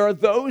 There are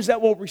those that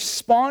will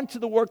respond to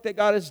the work that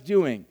God is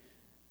doing,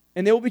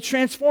 and they will be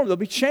transformed. They'll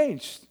be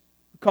changed.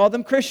 We call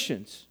them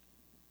Christians.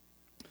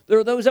 There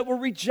are those that will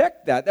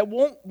reject that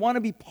won't want to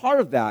be part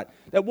of that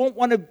won't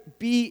want to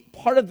be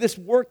part of this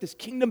work, this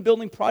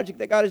kingdom-building project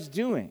that God is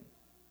doing.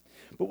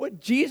 But what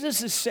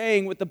Jesus is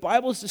saying, what the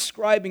Bible is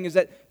describing, is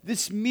that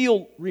this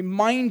meal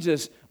reminds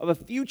us of a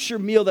future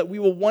meal that we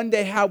will one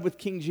day have with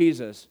King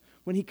Jesus.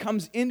 When he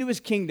comes into his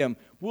kingdom,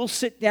 we'll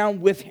sit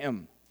down with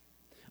him.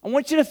 I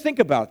want you to think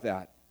about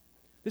that.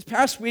 This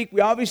past week,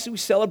 we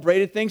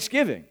celebrated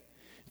Thanksgiving.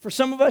 For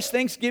some of us,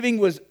 Thanksgiving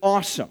was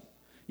awesome.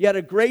 You had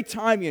a great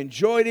time. You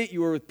enjoyed it. You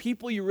were with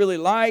people you really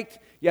liked.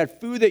 You had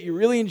food that you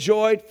really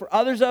enjoyed. For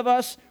others of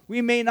us,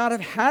 we may not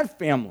have had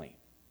family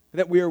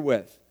that we were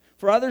with.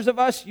 For others of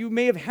us, you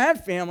may have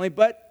had family,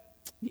 but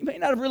you may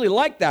not have really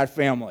liked that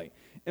family.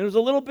 And it was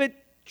a little bit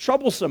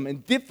troublesome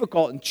and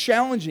difficult and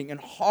challenging and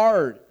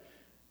hard.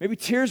 Maybe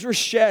tears were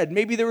shed.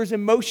 Maybe there was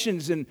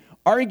emotions and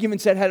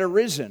arguments that had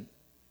arisen.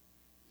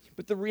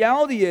 But the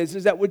reality is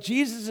that what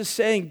Jesus is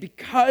saying,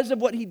 because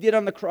of what he did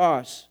on the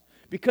cross,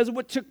 because of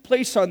what took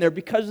place on there,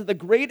 because of the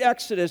great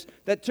exodus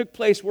that took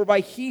place,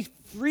 whereby he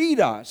freed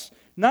us,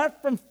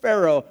 not from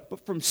Pharaoh,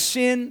 but from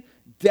sin,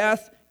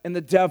 death, and the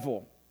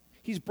devil.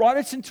 He's brought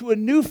us into a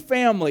new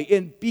family,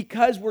 and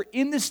because we're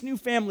in this new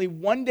family,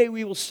 one day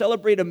we will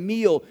celebrate a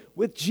meal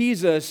with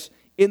Jesus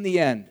in the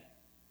end.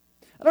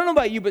 I don't know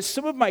about you, but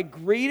some of my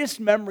greatest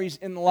memories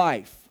in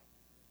life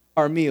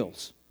are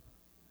meals.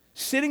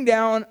 Sitting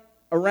down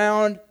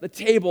around the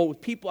table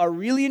with people I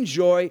really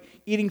enjoy,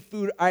 eating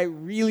food I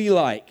really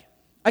like.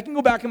 I can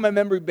go back in my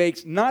memory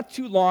banks not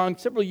too long,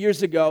 several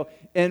years ago,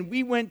 and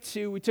we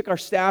took our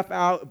staff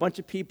out, a bunch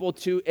of people,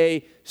 to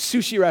a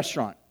sushi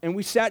restaurant. And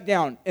we sat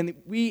down, and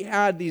we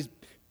had these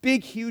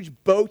big, huge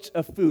boats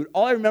of food.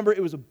 All I remember,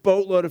 it was a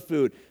boatload of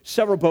food,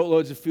 several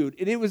boatloads of food,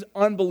 and it was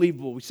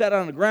unbelievable. We sat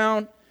on the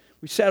ground,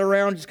 we sat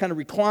around, just kind of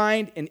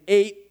reclined, and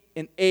ate,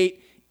 and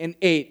ate, and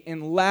ate,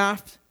 and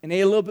laughed, and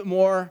ate a little bit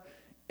more,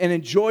 and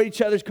enjoyed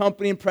each other's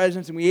company and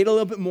presence, and we ate a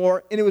little bit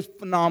more, and it was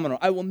phenomenal.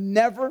 I will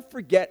never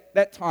forget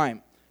that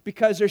time.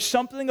 Because there's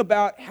something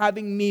about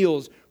having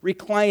meals,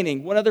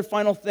 reclining. One other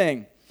final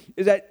thing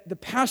is that the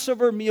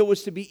Passover meal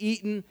was to be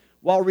eaten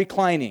while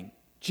reclining.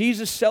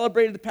 Jesus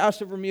celebrated the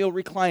Passover meal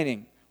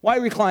reclining. Why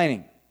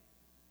reclining?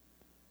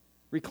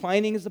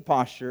 Reclining is the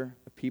posture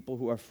of people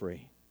who are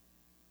free.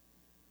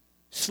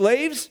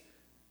 Slaves,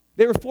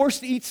 they were forced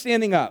to eat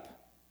standing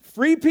up.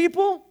 Free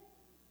people,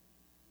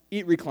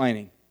 eat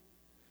reclining.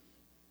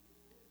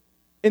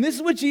 And this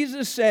is what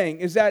Jesus is saying,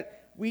 is that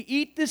we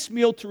eat this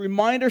meal to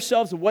remind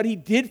ourselves of what he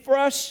did for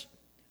us,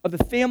 of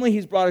the family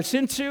he's brought us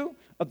into,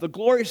 of the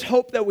glorious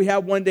hope that we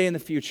have one day in the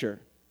future.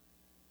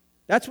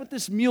 That's what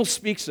this meal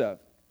speaks of.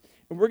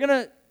 And we're going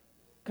to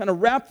kind of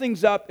wrap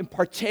things up and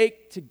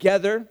partake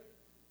together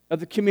of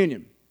the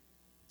communion.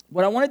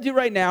 What I want to do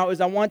right now is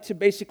I want to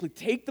basically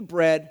take the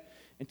bread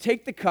and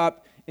take the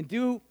cup and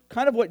do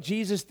kind of what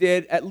Jesus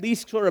did, at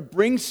least sort of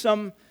bring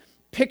some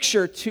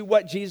picture to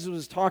what Jesus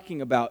was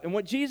talking about. And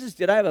what Jesus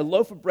did, I have a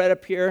loaf of bread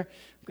up here.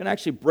 I'm going to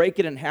actually break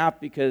it in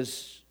half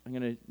because I'm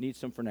going to need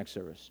some for next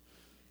service.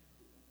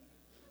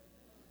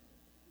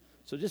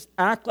 So just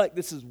act like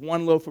this is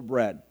one loaf of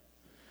bread.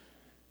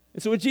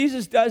 And so what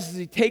Jesus does is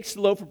he takes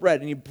the loaf of bread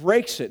and he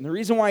breaks it. And the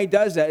reason why he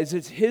does that is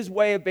it's his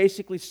way of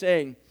basically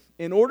saying,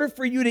 in order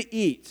for you to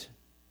eat,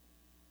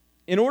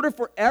 in order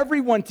for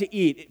everyone to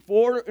eat,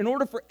 in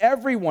order for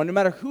everyone, no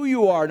matter who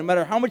you are, no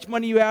matter how much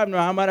money you have,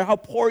 no matter how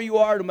poor you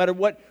are, no matter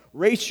what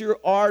race you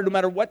are, no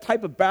matter what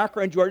type of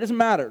background you are, it doesn't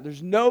matter.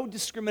 There's no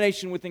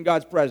discrimination within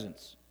God's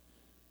presence.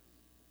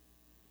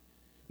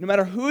 No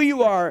matter who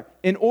you are,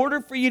 in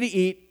order for you to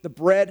eat, the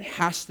bread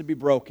has to be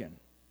broken.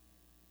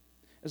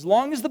 As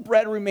long as the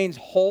bread remains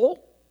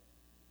whole,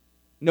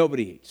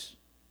 nobody eats.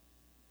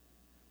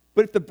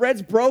 But if the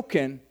bread's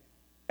broken,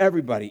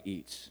 everybody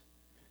eats.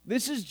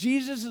 This is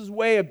Jesus'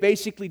 way of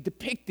basically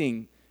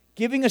depicting,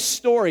 giving a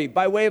story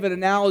by way of an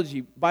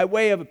analogy, by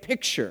way of a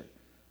picture,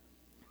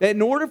 that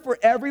in order for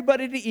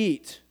everybody to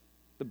eat,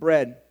 the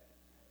bread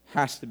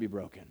has to be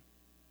broken.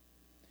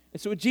 And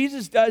so what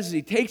Jesus does is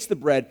he takes the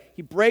bread,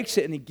 he breaks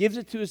it, and he gives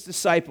it to his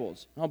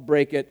disciples. I'll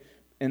break it,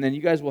 and then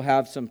you guys will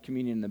have some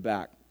communion in the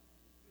back.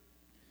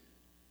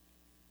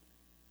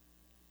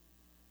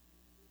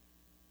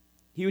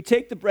 He would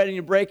take the bread and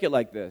he'd break it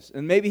like this.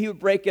 And maybe he would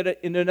break it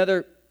into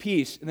another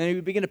piece. And then he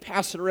would begin to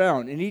pass it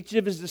around. And each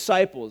of his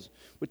disciples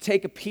would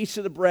take a piece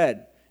of the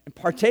bread and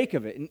partake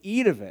of it and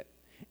eat of it.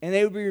 And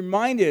they would be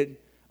reminded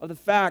of the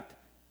fact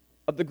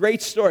of the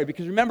great story.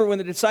 Because remember, when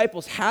the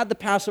disciples had the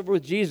Passover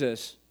with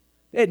Jesus,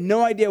 they had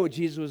no idea what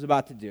Jesus was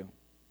about to do.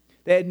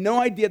 They had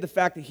no idea the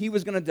fact that he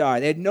was going to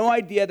die. They had no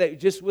idea that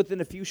just within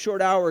a few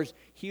short hours,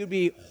 he would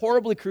be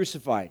horribly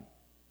crucified.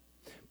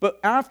 But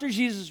after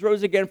Jesus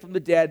rose again from the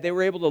dead, they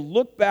were able to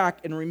look back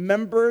and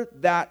remember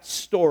that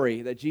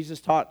story that Jesus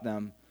taught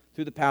them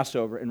through the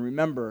Passover and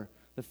remember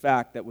the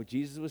fact that what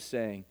Jesus was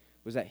saying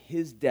was that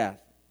his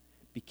death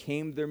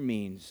became their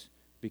means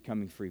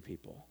becoming free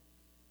people.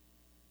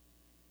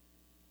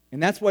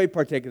 And that's why we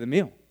partake of the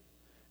meal.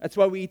 That's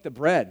why we eat the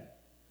bread.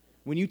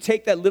 When you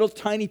take that little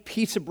tiny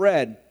piece of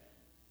bread,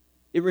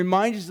 it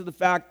reminds us of the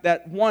fact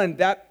that, one,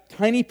 that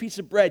tiny piece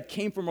of bread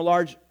came from a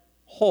large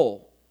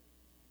whole.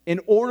 In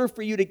order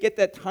for you to get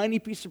that tiny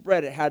piece of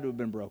bread, it had to have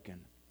been broken.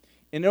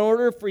 In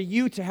order for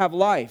you to have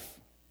life,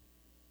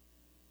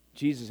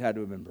 Jesus had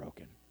to have been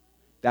broken.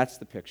 That's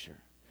the picture.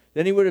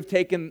 Then he would have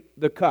taken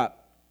the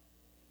cup,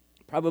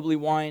 probably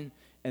wine,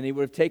 and he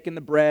would have taken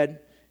the bread,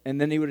 and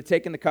then he would have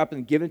taken the cup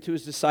and given it to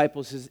his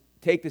disciples. He says,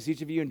 take this,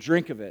 each of you, and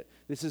drink of it.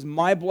 This is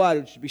my blood,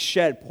 which should be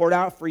shed, poured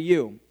out for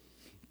you.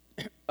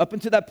 Up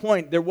until that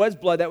point, there was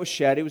blood that was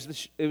shed. It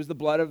was the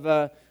blood of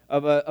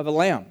a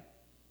lamb.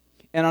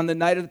 And on the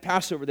night of the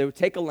Passover, they would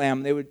take a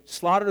lamb, they would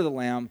slaughter the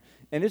lamb,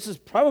 and this is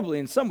probably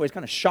in some ways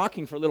kind of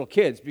shocking for little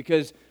kids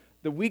because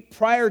the week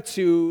prior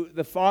to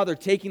the father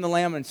taking the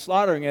lamb and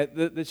slaughtering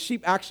it, the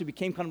sheep actually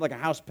became kind of like a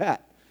house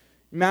pet.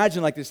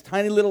 Imagine like this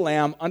tiny little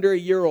lamb under a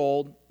year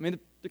old. I mean,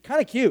 they're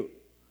kind of cute.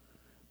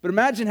 But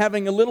imagine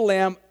having a little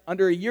lamb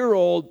under a year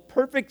old,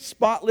 perfect,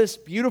 spotless,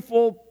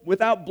 beautiful,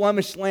 without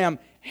blemish lamb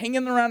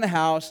hanging around the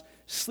house,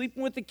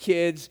 sleeping with the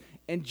kids,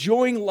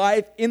 enjoying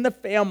life in the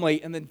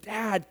family, and then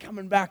dad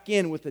coming back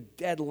in with a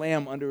dead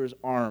lamb under his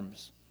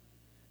arms.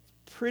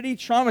 It's pretty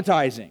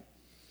traumatizing.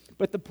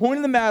 But the point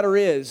of the matter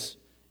is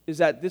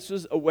that this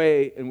was a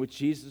way in which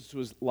Jesus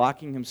was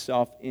locking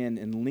himself in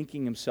and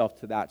linking himself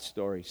to that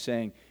story,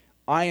 saying,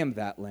 I am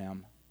that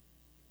lamb.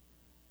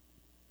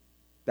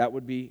 That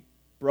would be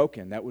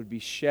broken, that would be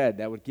shed,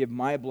 that would give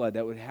my blood,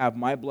 that would have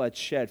my blood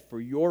shed for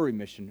your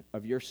remission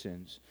of your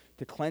sins,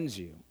 to cleanse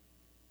you.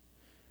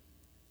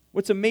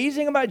 What's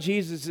amazing about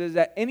Jesus is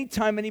that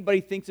anytime anybody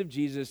thinks of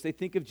Jesus, they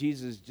think of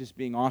Jesus just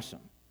being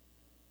awesome.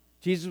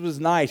 Jesus was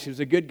nice. He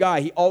was a good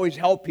guy. He always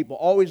helped people,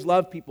 always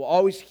loved people,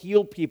 always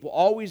healed people,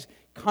 always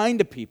kind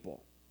to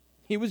people.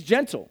 He was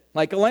gentle,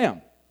 like a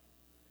lamb.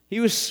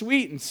 He was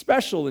sweet and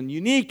special and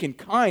unique and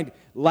kind,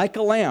 like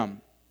a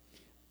lamb.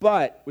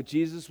 But what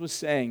Jesus was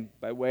saying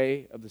by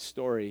way of the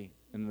story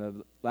in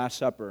the Last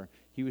Supper,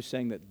 he was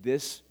saying that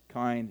this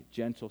kind,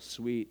 gentle,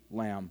 sweet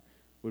lamb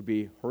would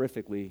be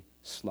horrifically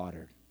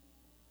slaughtered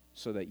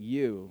so that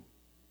you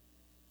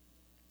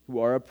who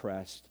are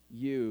oppressed,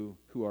 you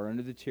who are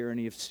under the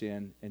tyranny of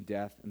sin and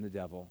death and the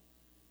devil,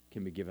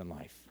 can be given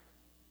life.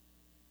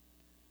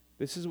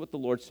 This is what the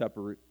Lord's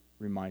Supper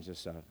reminds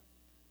us of.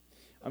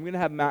 I'm going to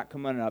have Matt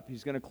come on up.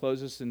 He's going to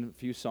close us in a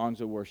few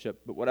songs of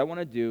worship. But what I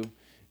want to do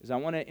is I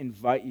want to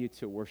invite you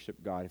to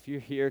worship God. If you're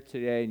here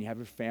today and you have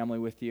your family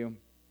with you,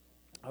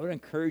 I would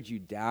encourage you,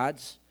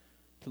 dads,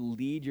 to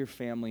lead your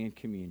family in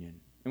communion.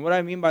 And what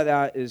I mean by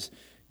that is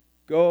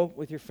go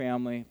with your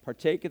family,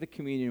 partake of the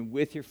communion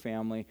with your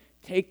family,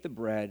 take the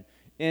bread,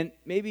 And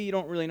maybe you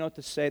don't really know what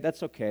to say.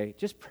 That's okay.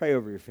 Just pray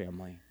over your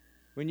family.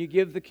 When you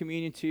give the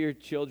communion to your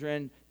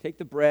children, take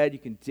the bread. You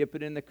can dip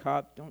it in the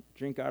cup. Don't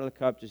drink out of the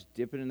cup. Just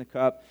dip it in the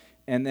cup.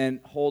 And then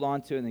hold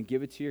on to it and then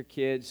give it to your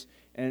kids.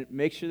 And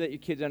make sure that your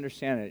kids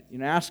understand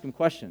it. Ask them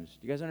questions.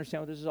 Do you guys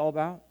understand what this is all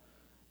about?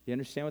 Do you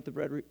understand what the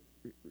bread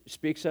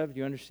speaks of? Do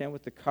you understand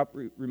what the cup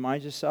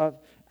reminds us of?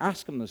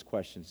 Ask them those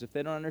questions. If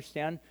they don't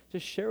understand,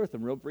 just share with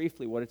them real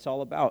briefly what it's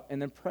all about,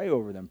 and then pray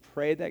over them.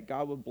 Pray that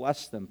God would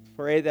bless them.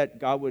 Pray that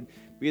God would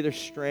be their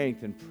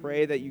strength, and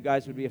pray that you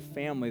guys would be a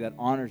family that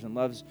honors and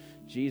loves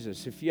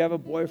Jesus. If you have a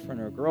boyfriend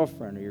or a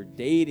girlfriend, or you're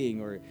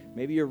dating, or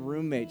maybe you're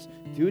roommates,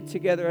 do it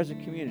together as a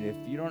community.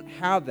 If you don't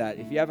have that,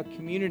 if you have a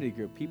community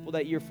group, people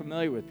that you're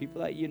familiar with,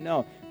 people that you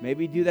know,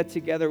 maybe do that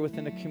together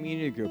within a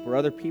community group, or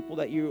other people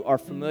that you are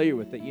familiar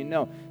with that you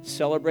know.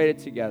 Celebrate it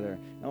together.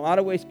 In a lot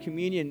of ways,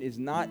 communion is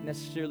not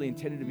necessarily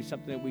intended to be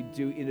something that we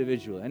do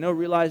individually.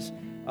 Realize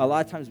a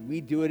lot of times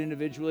we do it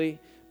individually,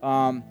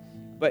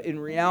 but in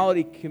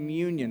reality,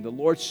 communion, the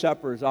Lord's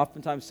Supper, is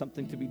oftentimes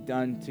something to be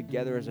done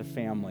together as a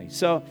family.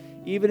 So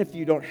even if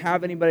you don't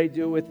have anybody to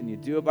do it with and you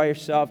do it by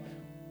yourself,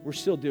 we're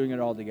still doing it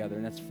all together,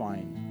 and that's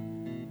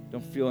fine.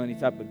 Don't feel any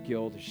type of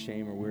guilt or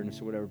shame or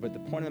weirdness or whatever. But the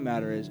point of the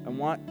matter is, I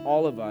want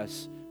all of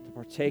us to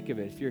partake of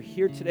it. If you're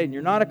here today and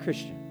you're not a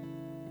Christian,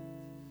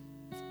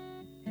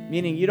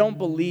 meaning you don't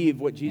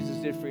believe what Jesus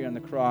did for you on the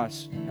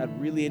cross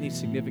had really any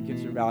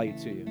significance or value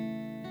to you,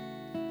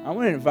 I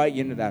want to invite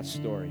you into that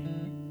story.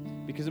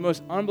 Because the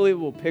most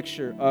unbelievable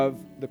picture of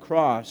the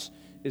cross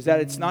is that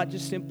it's not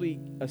just simply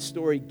a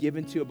story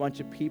given to a bunch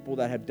of people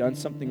that have done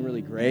something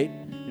really great.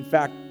 In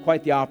fact,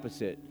 quite the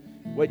opposite.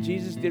 What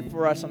Jesus did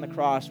for us on the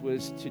cross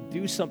was to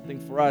do something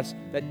for us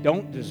that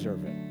don't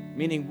deserve it.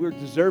 Meaning we're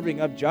deserving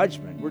of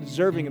judgment. We're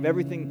deserving of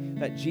everything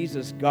that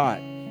Jesus got.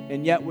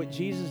 And yet what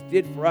Jesus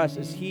did for us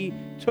is he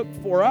took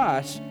for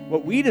us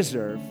what we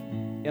deserve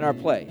in our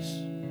place.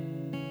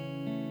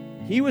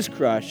 He was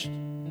crushed.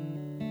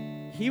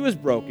 He was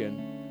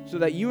broken so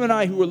that you and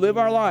I, who will live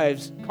our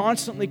lives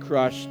constantly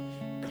crushed,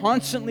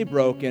 constantly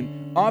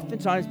broken,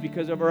 oftentimes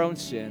because of our own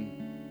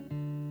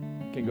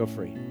sin, can go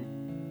free.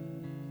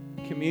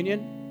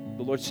 Communion,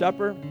 the Lord's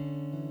Supper,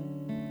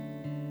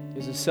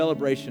 is a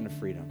celebration of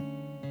freedom.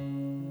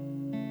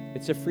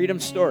 It's a freedom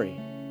story.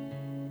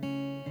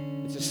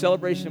 It's a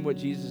celebration of what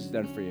Jesus has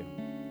done for you.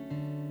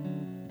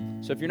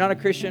 So if you're not a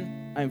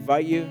Christian, I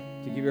invite you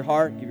to give your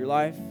heart, give your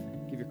life,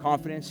 give your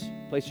confidence,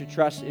 place your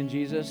trust in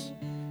Jesus.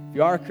 If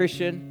you are a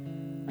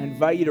Christian, I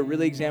invite you to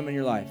really examine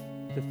your life,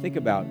 to think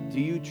about,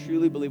 do you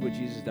truly believe what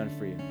Jesus has done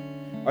for you?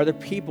 Are there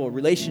people,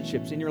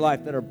 relationships in your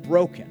life that are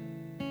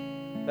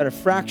broken, that are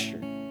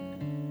fractured?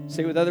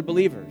 Say with other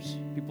believers,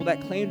 people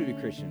that claim to be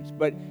Christians,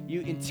 but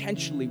you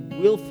intentionally,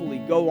 willfully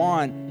go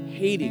on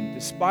hating,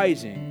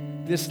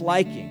 despising,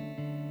 disliking,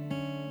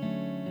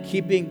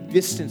 keeping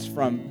distance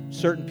from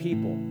certain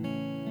people.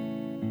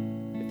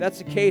 If that's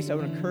the case, I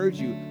would encourage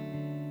you,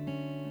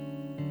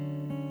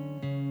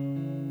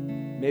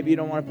 maybe you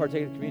don't want to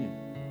partake of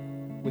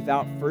communion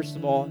without, first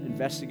of all,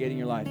 investigating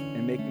your life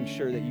and making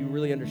sure that you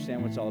really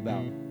understand what it's all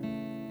about.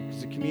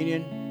 Because the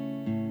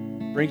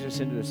communion brings us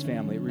into this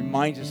family. It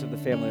reminds us of the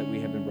family that we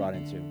have been brought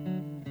into.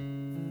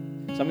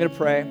 So I'm going to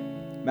pray.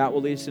 Matt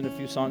will lead us in a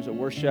few songs of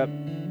worship.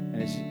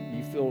 And as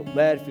you feel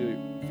led,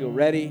 feel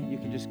ready, you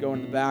can just go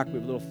in the back. We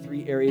have little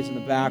 3 areas in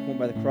the back, one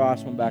by the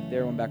cross, one back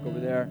there, one back over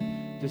there.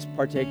 Just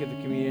partake of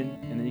the communion,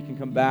 and then you can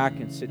come back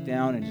and sit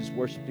down and just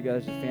worship together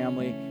as a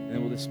family, and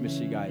then we'll dismiss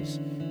you guys.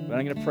 But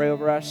I'm going to pray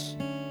over us,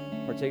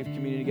 partake of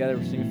communion together,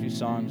 we'll sing a few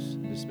songs,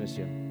 dismiss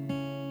you.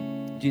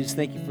 Jesus,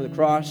 thank you for the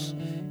cross,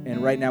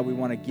 and right now we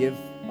want to give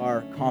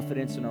our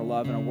confidence and our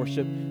love and our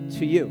worship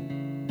to you.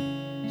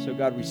 So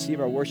God,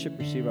 receive our worship,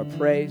 receive our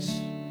praise,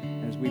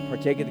 and as we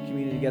partake of the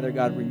communion together,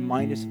 God,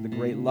 remind us of the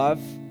great love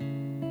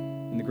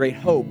and the great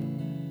hope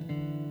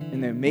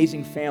and the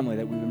amazing family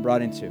that we've been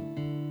brought into.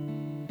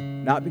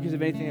 Not because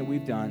of anything that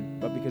we've done,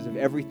 but because of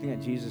everything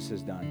that Jesus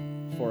has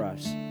done for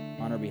us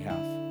on our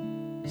behalf.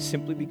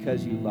 Simply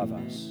because you love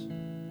us.